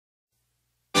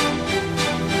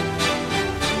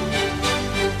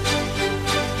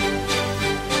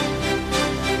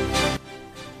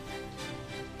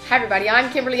Hi everybody, I'm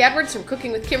Kimberly Edwards from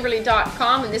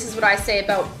CookingWithKimberly.com, and this is what I say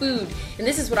about food, and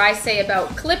this is what I say about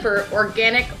Clipper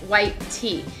Organic White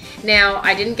Tea. Now,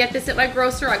 I didn't get this at my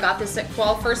grocer. I got this at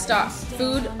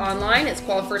QualFirst.food online. It's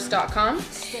QualFirst.com,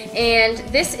 and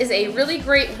this is a really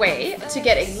great way to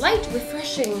get a light,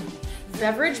 refreshing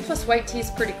beverage. Plus, white tea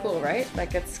is pretty cool, right?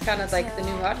 Like, it's kind of like the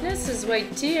new hotness is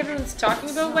white tea. Everyone's talking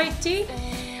about white tea.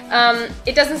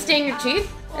 It doesn't stain your teeth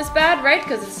as bad, right?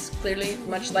 Because it's clearly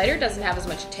much lighter, doesn't have as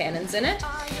much tannins in it.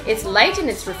 It's light and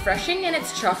it's refreshing and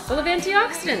it's chock full of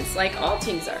antioxidants, like all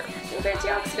teas are, full of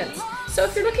antioxidants. So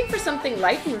if you're looking for something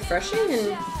light and refreshing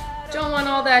and don't want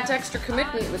all that extra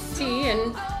commitment with tea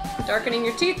and darkening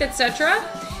your teeth, etc.,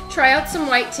 try out some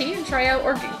white tea and try out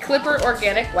Clipper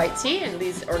Organic White Tea, and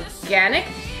these organic.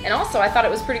 And also, I thought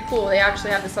it was pretty cool. They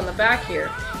actually have this on the back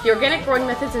here. The organic growing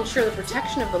methods ensure the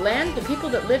protection of the land, the people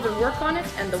that live and work on it,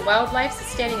 and the wildlife,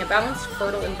 sustaining a balanced,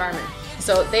 fertile environment.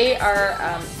 So they are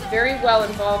very well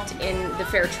involved in the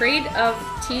fair trade of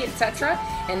tea, etc.,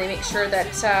 and they make sure that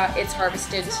it's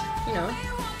harvested, you know,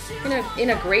 in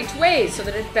a great way so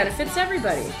that it benefits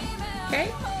everybody. Okay.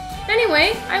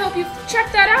 Anyway, I hope you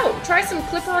check that out. Try some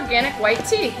Clipper Organic White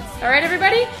Tea. Alright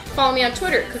everybody? Follow me on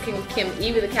Twitter, Cooking with Kim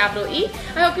E with a capital E.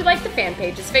 I hope you like the fan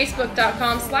page. It's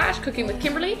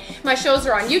Facebook.com/CookingWithKimberly. My shows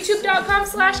are on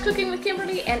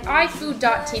YouTube.com/CookingWithKimberly and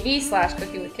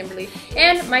iFood.tv/CookingWithKimberly.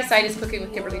 And my site is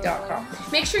CookingWithKimberly.com.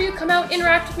 Make sure you come out,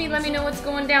 interact with me, let me know what's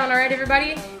going down. Alright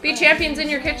everybody? Be champions in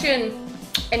your kitchen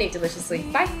and eat deliciously.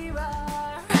 Bye.